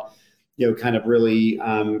without kind of really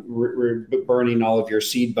burning all of your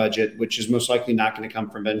seed budget, which is most likely not going to come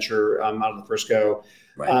from venture out of the first go.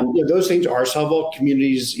 Right. Those things are solvable.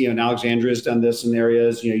 Communities, in Alexandria has done this in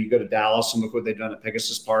areas. You go to Dallas and look what they've done at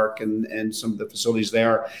Pegasus Park and some of the facilities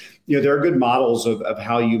there. There are good models of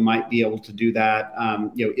how you might be able to do that.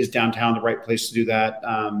 Is downtown the right place to do that?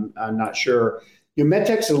 I'm not sure.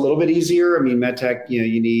 MedTech's a little bit easier. I mean, MedTech,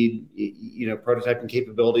 you need, prototyping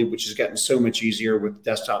capability, which has gotten so much easier with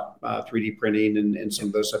desktop 3D printing and some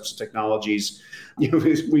of those types of technologies.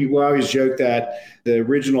 We always joke that the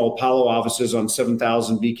original Apollo offices on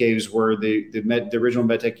 7,000 BKs were the original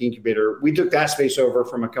MedTech incubator. We took that space over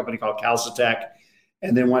from a company called Calcitech.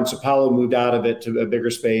 And then once Apollo moved out of it to a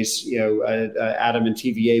bigger space, Adam and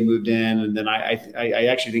TVA moved in. And then I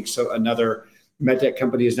actually think another MedTech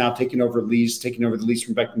company is now taking over the lease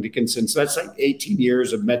from Becton Dickinson. So that's like 18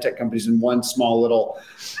 years of MedTech companies in one small little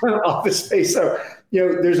office space. So,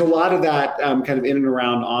 there's a lot of that kind of in and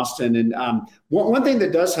around Austin. And one thing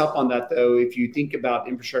that does help on that, though, if you think about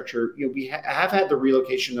infrastructure, we have had the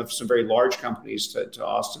relocation of some very large companies to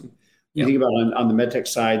Austin. You think about on the MedTech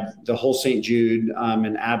side, the whole St. Jude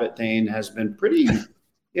and Abbott thing has been pretty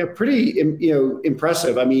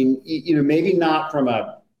impressive. I mean, maybe not from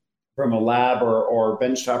a lab or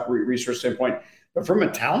benchtop resource standpoint, but from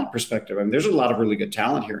a talent perspective, I mean, there's a lot of really good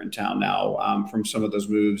talent here in town now from some of those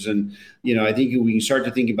moves. And, I think we can start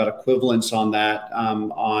to think about equivalence on that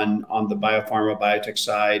on the biopharma, biotech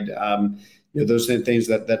side. Those things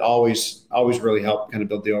that always really help kind of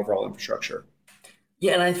build the overall infrastructure.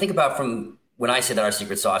 Yeah, and I think about from when I say that our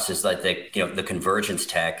secret sauce is like the convergence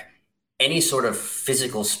tech, any sort of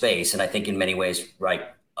physical space, and I think in many ways, right,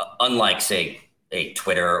 unlike say a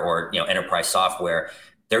Twitter or enterprise software,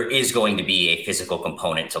 there is going to be a physical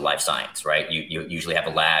component to life science, right? You usually have a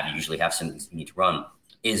lab, you usually have something you need to run.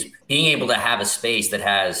 Is being able to have a space that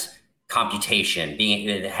has computation,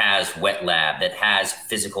 that has wet lab, that has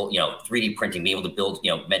physical, 3D printing, being able to build,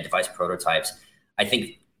 med device prototypes. I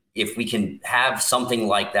think if we can have something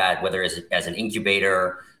like that, whether as an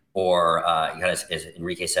incubator or as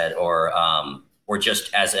Enrique said, or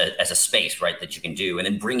just as a space, right, that you can do, and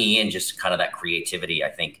then bringing in just kind of that creativity, I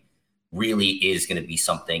think really is going to be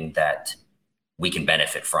something that we can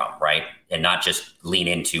benefit from, right, and not just lean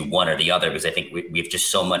into one or the other, because I think we have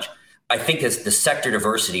just so much. I think as the sector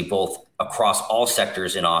diversity, both across all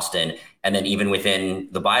sectors in Austin, and then even within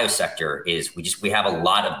the biosector, is we have a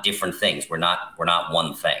lot of different things. We're not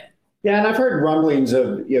one thing. Yeah, and I've heard rumblings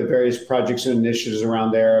of various projects and initiatives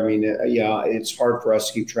around there. I mean, it's hard for us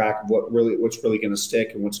to keep track of what's really going to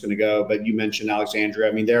stick and what's going to go. But you mentioned Alexandria.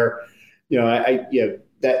 I mean,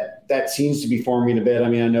 that seems to be forming a bit. I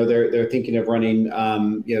mean, I know they're thinking of running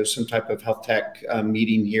some type of health tech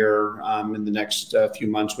meeting here in the next few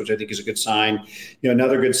months, which I think is a good sign.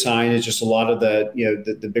 Another good sign is just a lot of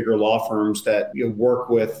the bigger law firms that work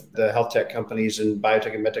with the health tech companies and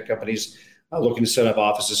biotech and medtech companies looking to set up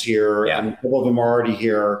offices here. Yeah. And a couple of them are already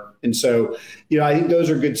here. And so, I think those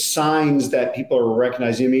are good signs that people are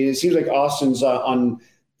recognizing. I mean, it seems like Austin's on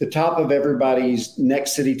the top of everybody's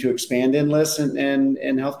next city to expand in list in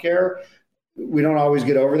healthcare. We don't always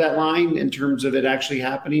get over that line in terms of it actually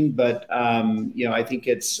happening, but I think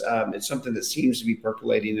it's something that seems to be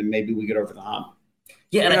percolating, and maybe we get over the hump.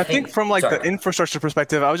 Yeah, and I think from the infrastructure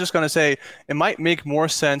perspective, I was just going to say it might make more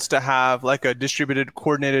sense to have like a distributed,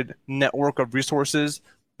 coordinated network of resources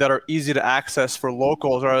that are easy to access for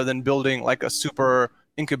locals rather than building like a super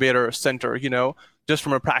incubator center, just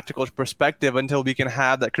from a practical perspective, until we can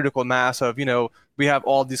have that critical mass of, we have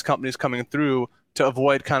all these companies coming through, to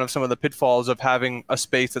avoid kind of some of the pitfalls of having a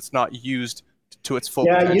space that's not used to its full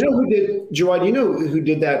potential. Jawad, who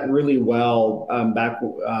did that really well back,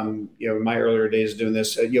 in my earlier days doing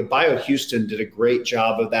this. BioHouston did a great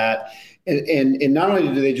job of that, and not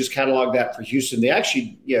only did they just catalog that for Houston, they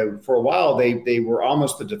actually, for a while they were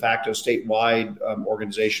almost the de facto statewide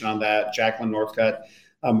organization on that. Jacqueline Northcutt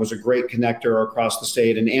was a great connector across the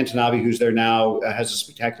state, and Antonavi, who's there now, has a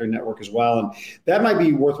spectacular network as well, and that might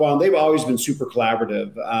be worthwhile. And they've always been super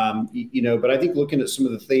collaborative, but I think looking at some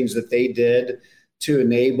of the things that they did to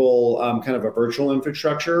enable kind of a virtual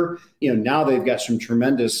infrastructure, now they've got some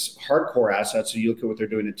tremendous hardcore assets. So you look at what they're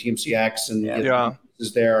doing at TMCX and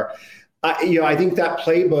is there. I think that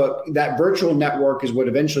playbook, that virtual network, is what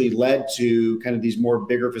eventually led to kind of these more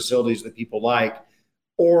bigger facilities that people like.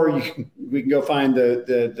 Or we can go find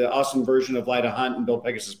the Austin version of Lyda Hunt and build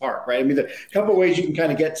Pegasus Park, right? I mean, there are a couple of ways you can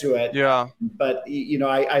kind of get to it. Yeah. But,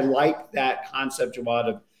 I like that concept, Jawad,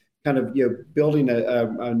 of kind of, building a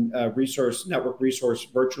network resource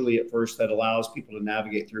virtually at first that allows people to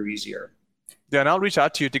navigate through easier. Yeah, and I'll reach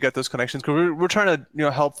out to you to get those connections because we're trying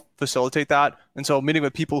to help facilitate that. And so meeting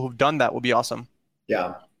with people who've done that will be awesome.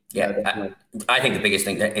 Yeah. I think the biggest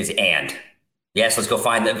thing is yes, let's go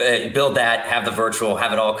find build that, have the virtual,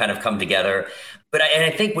 have it all kind of come together. But I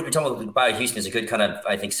think what you're talking about BioHouston is a good kind of,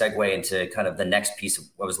 I think, segue into kind of the next piece of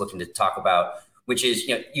what I was looking to talk about, which is,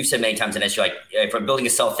 you've said many times in SU, like, if I'm building a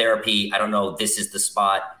cell therapy, I don't know, this is the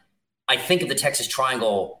spot. I think of the Texas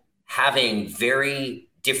Triangle having very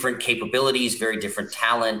different capabilities, very different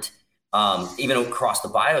talent, even across the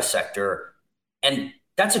biosector. And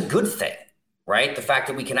that's a good thing, right? The fact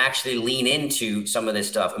that we can actually lean into some of this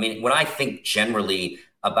stuff. I mean, when I think generally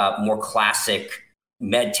about more classic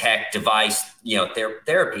med tech device,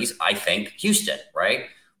 therapies, I think Houston, right?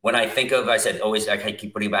 When I think of, I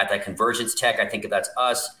keep putting about that convergence tech, I think of that's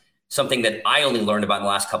us. Something that I only learned about in the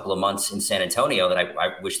last couple of months in San Antonio that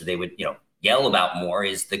I wish that they would, yell about more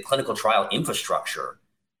is the clinical trial infrastructure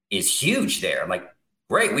is huge there. I'm like,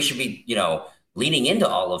 great, we should be, leaning into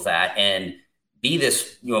all of that and be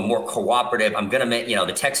this, more cooperative. I'm going to make,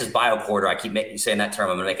 the Texas BioCorridor, I keep saying that term,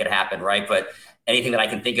 I'm going to make it happen, right? But anything that I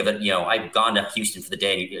can think of it, I've gone to Houston for the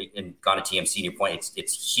day and gone to TMC, and your point,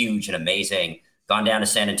 it's huge and amazing. Gone down to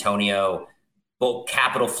San Antonio, both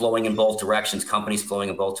capital flowing in both directions, companies flowing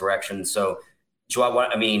in both directions. So, Joe,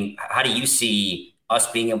 how do you see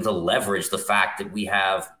us being able to leverage the fact that we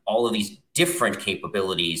have all of these different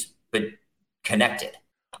capabilities, but connected?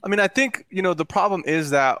 I mean, I think, the problem is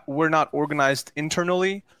that we're not organized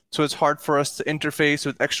internally. So it's hard for us to interface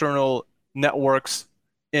with external networks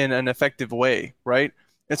in an effective way, right?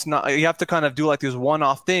 It's not, you have to kind of do like these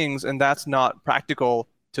one-off things, and that's not practical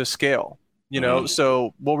to scale,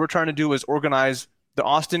 So what we're trying to do is organize the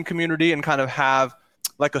Austin community and kind of have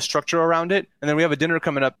like a structure around it. And then we have a dinner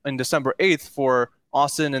coming up in December 8th for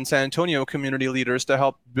Austin and San Antonio community leaders to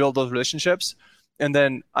help build those relationships. And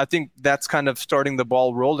then I think that's kind of starting the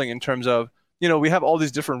ball rolling in terms of, we have all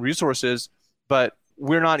these different resources, but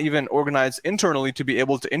we're not even organized internally to be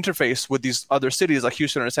able to interface with these other cities like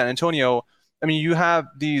Houston or San Antonio. I mean, you have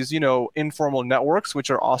these, informal networks, which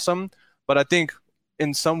are awesome. But I think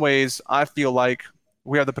in some ways, I feel like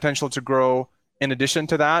we have the potential to grow in addition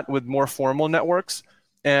to that with more formal networks.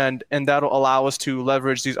 And that'll allow us to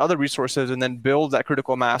leverage these other resources and then build that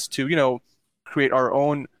critical mass to, create our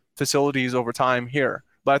own facilities over time here.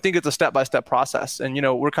 But I think it's a step-by-step process. And,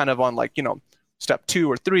 we're kind of on like, step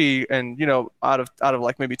 2 or 3 and, out of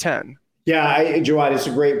like maybe 10. Yeah, Jawad, it's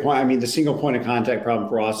a great point. I mean, the single point of contact problem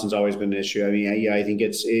for Austin's always been an issue. I mean, I think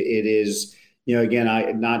it is,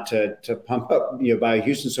 again, not to pump up,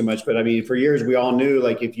 BioHouston so much, but I mean, for years, we all knew,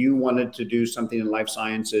 like, if you wanted to do something in life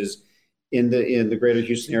sciences in the greater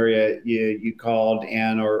Houston area, you called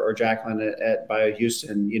Ann or Jacqueline at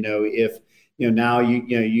BioHouston. If now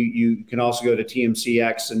you can also go to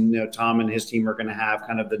TMCX, and Tom and his team are going to have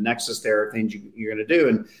kind of the nexus there of things you're going to do,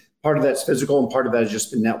 and part of that's physical, and part of that is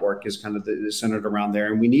just the network is kind of centered around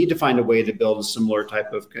there. And we need to find a way to build a similar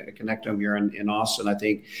type of connectome here in Austin. I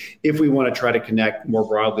think if we want to try to connect more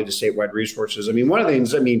broadly to statewide resources. I mean, one of the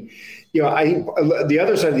things, I think the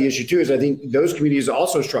other side of the issue too is I think those communities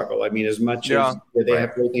also struggle. I mean, as much as they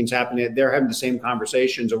have great things happening, they're having the same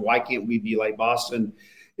conversations of why can't we be like Boston?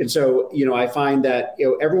 And so, I find that,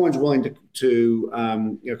 everyone's willing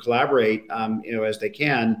to collaborate, as they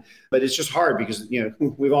can, but it's just hard because,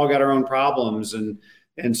 we've all got our own problems and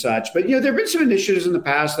such. But, there've been some initiatives in the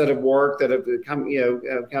past that have worked, that have come,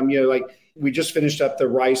 like we just finished up the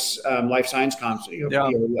Rice Life Science Conference,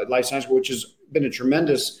 Life Science, which has been a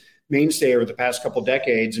tremendous mainstay over the past couple of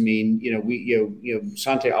decades. I mean,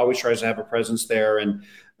 Sante always tries to have a presence there, and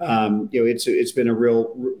it's been a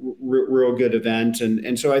real good event,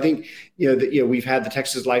 and so I think we've had the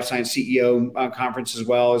Texas Life Science CEO conference as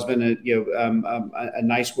well has been a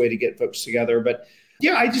nice way to get folks together. But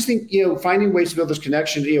I just think finding ways to build this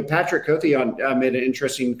connection. Patrick Kothian made an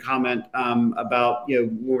interesting comment about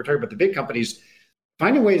when we're talking about the big companies.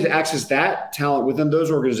 Finding ways to access that talent within those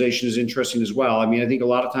organizations is interesting as well. I mean, I think a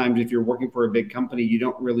lot of times if you're working for a big company, you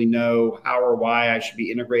don't really know how or why I should be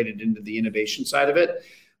integrated into the innovation side of it.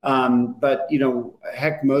 But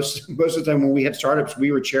heck, most of the time when we had startups,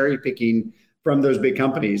 we were cherry picking from those big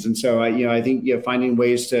companies. And so, I think finding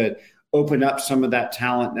ways to open up some of that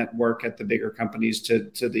talent network at the bigger companies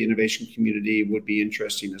to the innovation community would be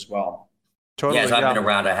interesting as well. Totally, as I've been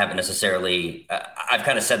around, I haven't necessarily, I've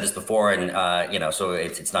kind of said this before, and, so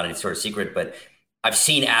it's not any sort of secret, but I've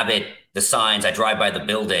seen Abbott, the signs, I drive by the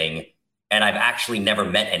building, and I've actually never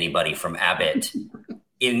met anybody from Abbott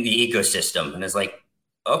in the ecosystem. And it's like,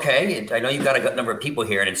 okay, I know you've got a good number of people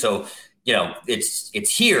here. And so,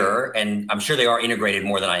 it's here, and I'm sure they are integrated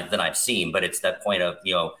more than I've seen, but it's that point of,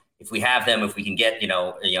 if we have them, if we can get,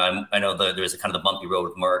 I know there's a kind of the bumpy road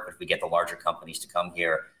with Merck, if we get the larger companies to come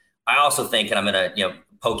here. I also think, and I'm going to,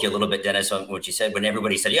 poke you a little bit, Dennis, on what you said, when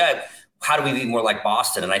everybody said, yeah, how do we be more like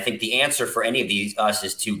Boston? And I think the answer for any of us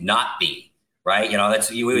is to not be, right?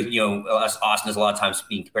 That's, Austin is a lot of times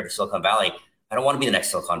being compared to Silicon Valley. I don't want to be the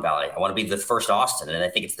next Silicon Valley. I want to be the first Austin. And I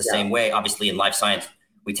think it's the same way. Obviously, in life science,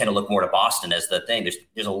 we tend to look more to Boston as the thing.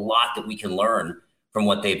 There's a lot that we can learn from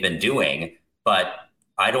what they've been doing, but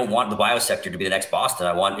I don't want the biosector to be the next Boston.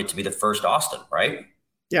 I want it to be the first Austin, right?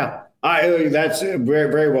 Yeah, that's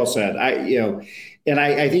very, very well said. And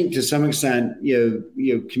I think to some extent,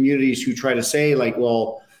 communities who try to say like,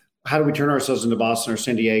 well, how do we turn ourselves into Boston or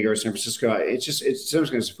San Diego or San Francisco? It's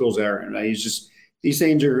sometimes a fool's errand. Right? It's just, these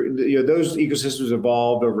things are, those ecosystems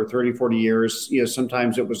evolved over 30, 40 years.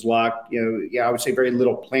 Sometimes it was luck. I would say very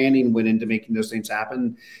little planning went into making those things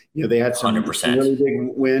happen. They had some 100%. Really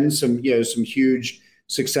big wins, some huge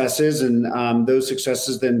successes, and those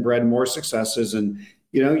successes then bred more successes. And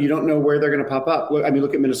you don't know where they're going to pop up.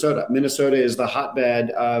 Look at Minnesota. Minnesota is the hotbed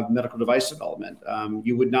of medical device development.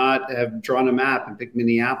 You would not have drawn a map and picked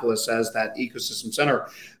Minneapolis as that ecosystem center.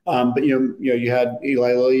 But you had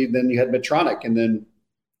Eli Lilly, then you had Medtronic, and then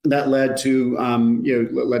that led to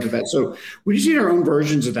that. So we just need our own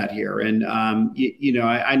versions of that here. And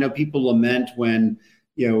I know people lament when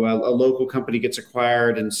a local company gets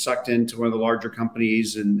acquired and sucked into one of the larger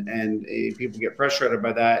companies, and people get frustrated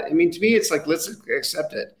by that. I mean, to me, it's like, let's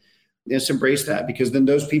accept it. Let's embrace that, because then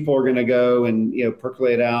those people are going to go and,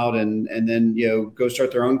 percolate out and then, go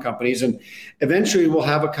start their own companies. And eventually we'll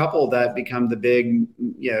have a couple that become the big,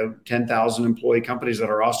 10,000 employee companies that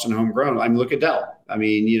are Austin homegrown. I mean, look at Dell. I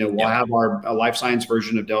mean, we'll have a life science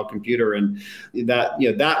version of Dell Computer, and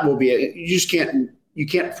that will be, you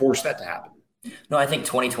can't force that to happen. No, I think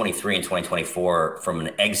 2023 and 2024 from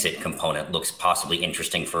an exit component looks possibly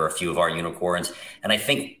interesting for a few of our unicorns. And I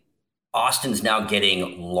think Austin's now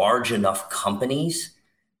getting large enough companies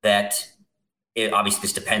that obviously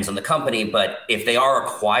this depends on the company, but if they are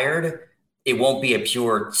acquired, it won't be a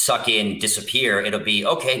pure suck in, disappear. It'll be,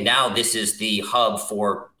 okay, now this is the hub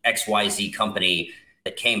for XYZ company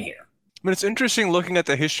that came here. I mean, it's interesting looking at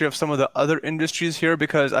the history of some of the other industries here,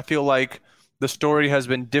 because I feel like the story has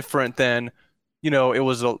been different than, it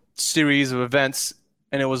was a series of events,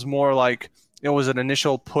 and it was more like it was an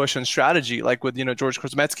initial push and strategy, like with, George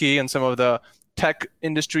Krasmetsky and some of the tech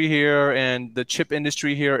industry here and the chip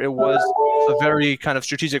industry here. It was a very kind of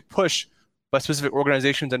strategic push by specific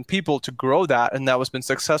organizations and people to grow that, and that was been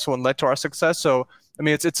successful and led to our success. So, I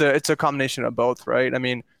mean, it's a combination of both, right? I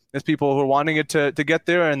mean, there's people who are wanting it to get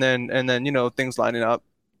there, and then things lining up.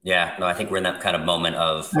 Yeah, no, I think we're in that kind of moment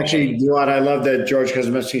of... Actually, Gilad, I love that George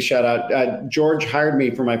Krasmetsky shout out. George hired me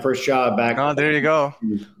for my first job back. Oh, there you go.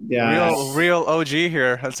 Yeah. Real OG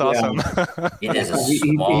here. That's awesome. Yeah. It is a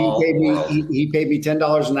small he paid me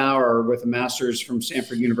 $10 an hour with a master's from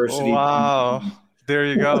Stanford University. Wow. There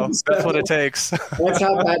you go. That's what it takes. That's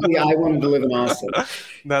how badly I wanted to live in Austin.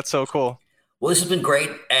 That's so cool. Well, this has been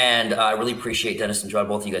great, and I really appreciate Dennis and Joe,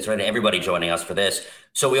 both of you guys, right, and everybody joining us for this.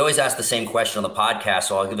 So we always ask the same question on the podcast,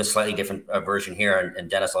 so I'll give a slightly different version here. And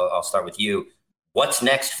Dennis, I'll start with you. What's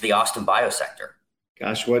next for the Austin biosector?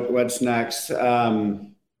 Gosh, what's next? I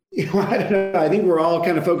don't know. I think we're all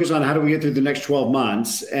kind of focused on how do we get through the next 12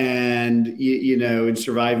 months and, in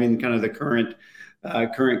surviving kind of the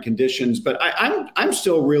current conditions. But I'm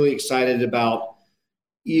still really excited about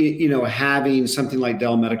having something like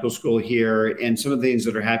Dell Medical School here and some of the things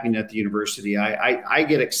that are happening at the university. I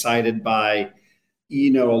get excited by,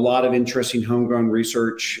 a lot of interesting homegrown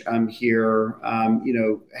research here,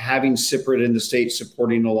 having CIPRIT in the state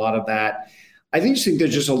supporting a lot of that. I think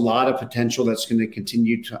there's just a lot of potential that's going to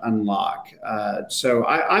continue to unlock. So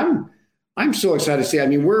I'm still excited to see.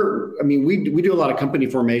 We do a lot of company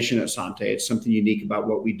formation at Sante. It's something unique about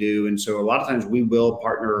what we do. And so a lot of times we will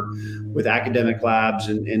partner with academic labs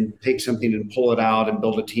and take something and pull it out and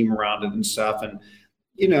build a team around it and stuff. And,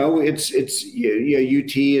 it's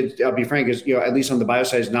UT, I'll be frank, is, at least on the bio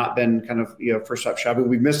side, has not been kind of, first stop shopping.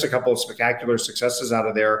 We've missed a couple of spectacular successes out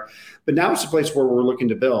of there, but now it's a place where we're looking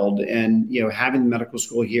to build, and, having the medical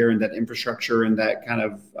school here and that infrastructure and that kind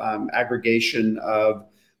of aggregation of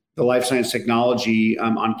the life science technology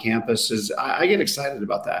on campus I get excited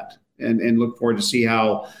about that and look forward to see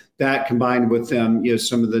how that combined with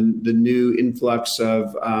some of the new influx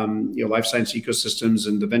of life science ecosystems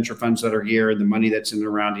and the venture funds that are here and the money that's in and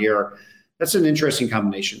around here. That's an interesting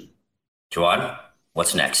combination. Jawad,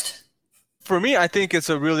 what's next? For me, I think it's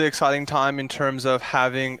a really exciting time in terms of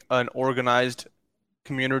having an organized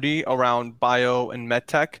community around bio and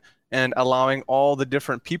medtech and allowing all the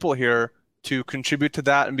different people here to contribute to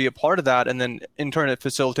that and be a part of that. And then in turn, it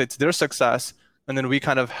facilitates their success. And then we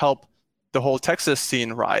kind of help the whole Texas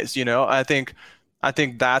scene rise. I think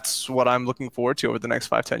that's what I'm looking forward to over the next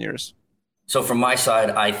 5-10 years. So from my side,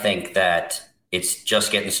 I think that it's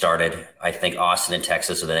just getting started. I think Austin and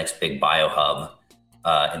Texas are the next big bio hub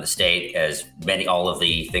in the state, as all of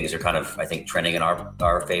the things are kind of, I think, trending in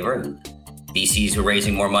our favor. And VCs are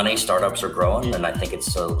raising more money, startups are growing, and I think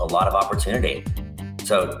it's a lot of opportunity.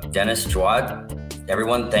 So Dennis, Jawad,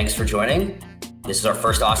 everyone, thanks for joining. This is our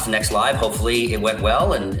first Austin Next Live. Hopefully it went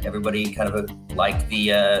well and everybody kind of liked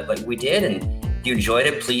like we did. And if you enjoyed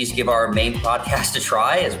it, please give our main podcast a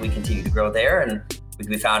try as we continue to grow there, and we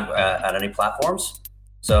can be found on any platforms.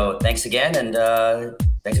 So thanks again, and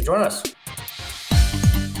thanks for joining us.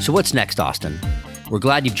 So what's next, Austin? We're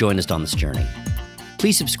glad you've joined us on this journey.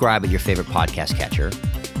 Please subscribe at your favorite podcast catcher,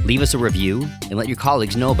 leave us a review, and let your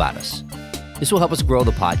colleagues know about us. This will help us grow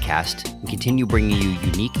the podcast and continue bringing you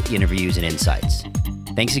unique interviews and insights.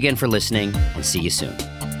 Thanks again for listening, and see you soon.